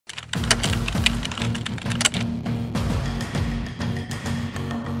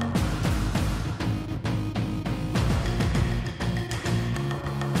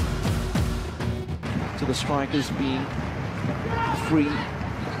the strikers being free,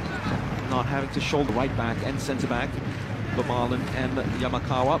 not having to shoulder right back and centre back. Bamalin and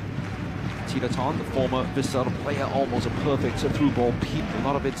Yamakawa. Tiraton, the former Vissel player, almost a perfect through ball. A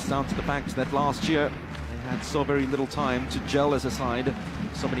lot of it's down to the fact that last year they had so very little time to gel as a side.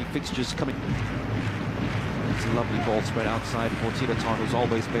 So many fixtures coming. It's a lovely ball spread outside for Tiraton, who's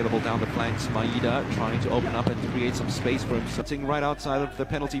always available down the flanks. Maeda trying to open up and create some space for him. Sitting right outside of the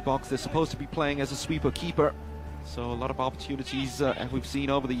penalty box. They're supposed to be playing as a sweeper keeper. So a lot of opportunities we've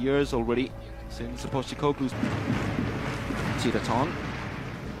seen over the years already since Pochecoglu's. Tiraton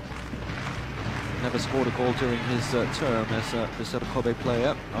never scored a goal during his term as the Kobe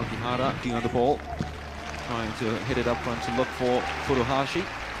player. Ogihara being on the ball, trying to hit it up front to look for Furuhashi.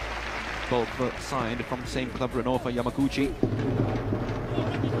 Both signed from the same club, Renofa Yamaguchi.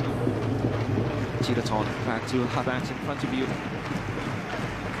 Tiraton back to halfbacks in front of you.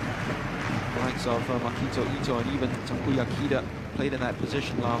 The likes of Makito Ito and even Takuya Kida played in that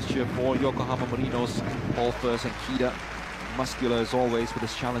position last year for Yokohama Marinos. Ball first, and Kida, muscular as always with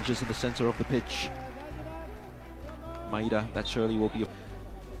his challenges in the center of the pitch. Maeda, that surely will be.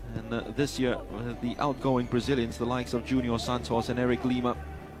 And this year, the outgoing Brazilians, the likes of Junior Santos and Eric Lima,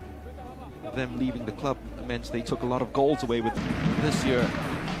 them leaving the club meant they took a lot of goals away with them. This year,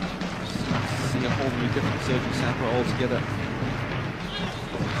 see a whole new different Sergi Sambra altogether.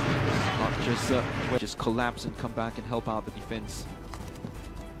 Not just collapse and come back and help out the defense,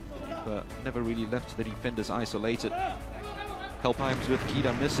 but never really left the defenders isolated. Helpheim's with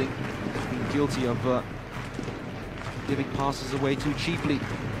Kida missing, being guilty of giving passes away too cheaply.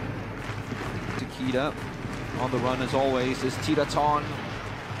 To Kida, on the run as always is Tiraton.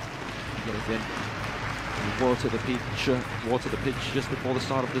 Yet again, water the pitch just before the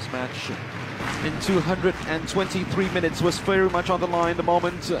start of this match. In 223 minutes was very much on the line. The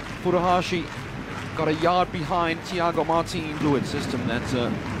moment Furuhashi got a yard behind Thiago Martin. Fluid system that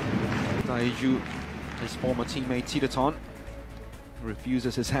Daiju, his former teammate Tiraton,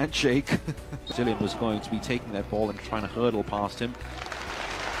 refuses his handshake. Brazilian was going to be taking that ball and trying to hurdle past him.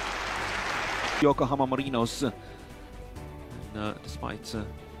 Yokohama Marinos, despite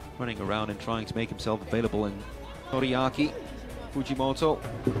running around and trying to make himself available, and Noriaki, Fujimoto,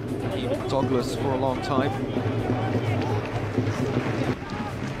 even Douglas for a long time.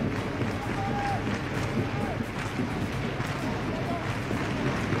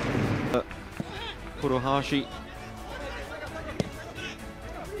 Furuhashi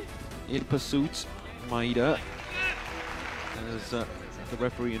in pursuit. Maeda, as the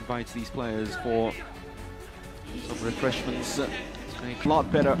referee invites these players for some refreshments. A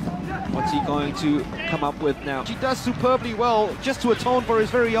lot better. What's he going to come up with now? He does superbly well just to atone for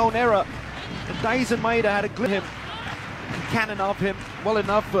his very own error. And Daisen Maeda had a grip him, cannon of him well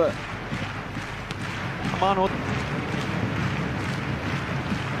enough for Amano.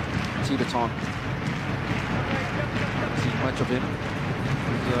 Tiraton, haven't seen much of him.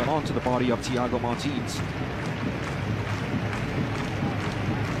 Onto the body of Thiago Martins.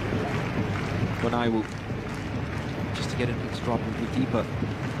 Bonaiwu, just to get him to drop a bit deeper,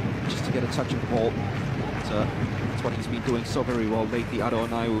 just to get a touch of the ball. That's what he's been doing so very well lately. Ado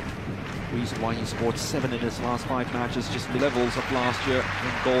Onaiwu, reason why he scored 7 in his last 5 matches, just the levels of last year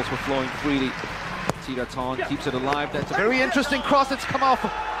when goals were flowing freely. Tiraton keeps it alive. That's a very interesting cross that's come off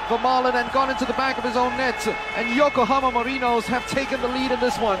Bamalin and gone into the back of his own net. And Yokohama Marinos have taken the lead in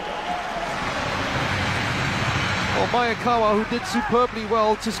this one. Well, Mayakawa, who did superbly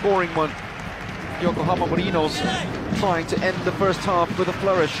well to scoring one. Yokohama Marinos trying to end the first half with a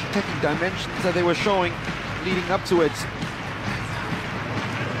flourish. Taking dimensions that they were showing leading up to it.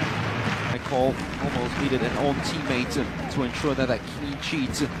 I call almost needed an own teammate to ensure that that clean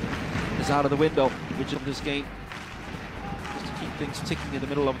sheet is out of the window, which in this game, just to keep things ticking in the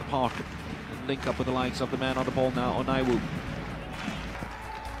middle of the park and link up with the likes of the man on the ball now, Onaiwu.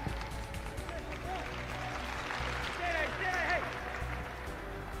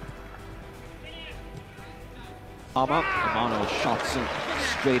 Amano shots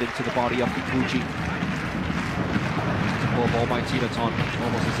straight into the body of Kikuchi. Ball by Tiraton,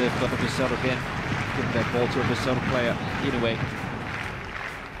 almost as if Vissel again giving that ball to a Vissel player. Anyway,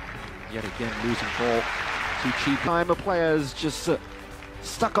 yet again losing ball too cheap. Time of players just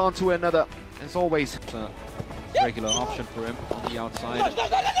stuck onto another. As always, regular option for him on the outside.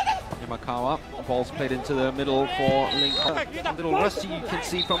 Yamakawa, ball's played into the middle for Lincoln. A little rusty, you can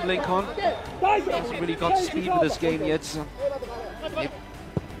see from Lincoln. Hasn't really got to speed with this game yet.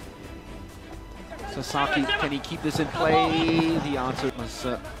 Sasaki, can he keep this in play? The answer was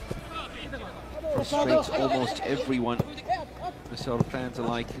frustrates almost everyone. The sort of fans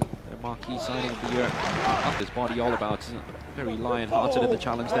alike, marquee signing of the year. Up his body all about, very lion-hearted in the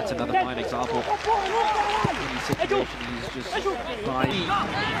challenge. That's another fine example. Any situation, he's just fine.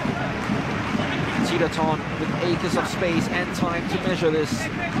 Tiraton with acres of space and time to measure this.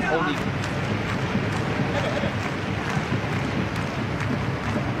 Only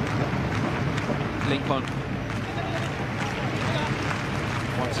Lincoln.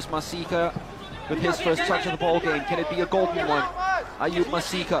 Once is Masika with his first touch of the ball game. Can it be a golden one? Ayub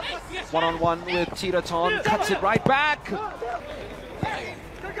Masika, one-on-one with Tiraton, cuts it right back.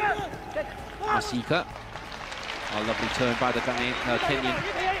 Masika, a lovely turn by the Kenyan,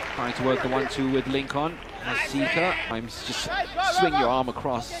 trying to work the 1-2 with Lincoln. Masika, just swing your arm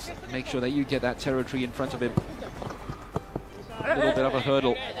across, make sure that you get that territory in front of him. A little bit of a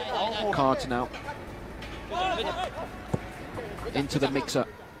hurdle. Cards now into the mixer.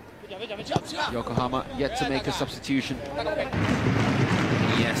 Yokohama yet to make a substitution.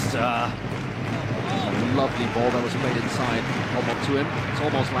 Yes, a lovely ball that was played inside, almost to him. It's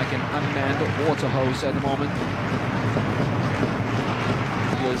almost like an unmanned water hose at the moment.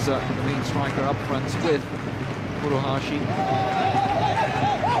 Here's the main striker up front with Furuhashi.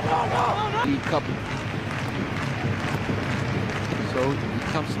 League Cup. So he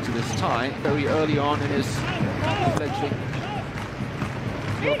comes into this tie very early on in his fledgling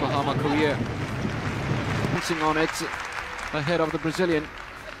Yokohama career. Pouncing on it ahead of the Brazilian,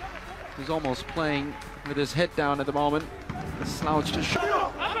 who's almost playing with his head down at the moment. The slouch to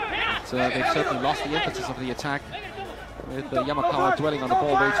shot. So they've certainly lost the impetus of the attack, with Yamakawa dwelling on the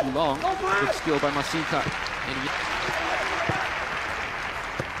ball way too long. Good skill by Masika.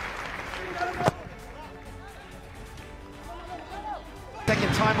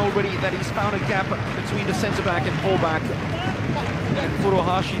 Second time already that he's found a gap between the centre-back and full-back. And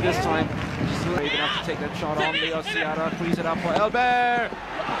Furuhashi this time just brave enough to take that shot on. Leo Ciara frees it up for Elber.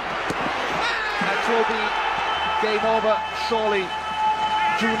 That will be game over, surely.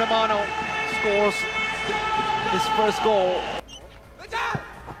 Junamano scores his first goal.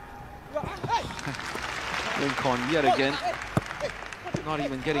 Lincoln yet again, not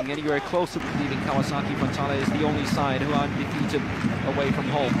even getting anywhere close to beating Kawasaki. Frontale is the only side who are undefeated away from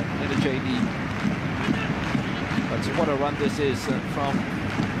home in the JD. But what a run this is from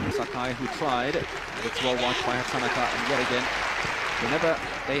Sakai, who tried. It's well watched by Tanaka, and yet again, whenever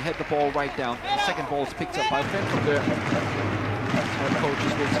they head the ball right down, the second ball is picked up by Ben from there. That's what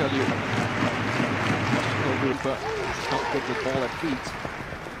coaches will tell you. No good, but it's not good with ball at feet.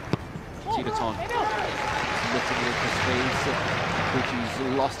 Tiraton lifting it into space, which he's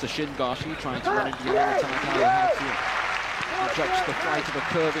lost to Shingashi, trying to run into the area. Tanaka had to judge the flight of a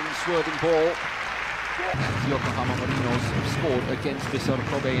curving, swerving ball. Yokohama Marinos scored against Vissel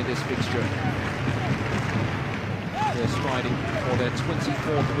Kobe in this fixture. They're striding for their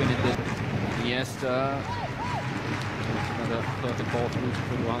 24th win in this. Iniesta, another perfect ball through to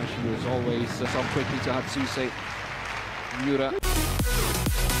Furuhashi, as always. Some quickly to Hatsuse Miura.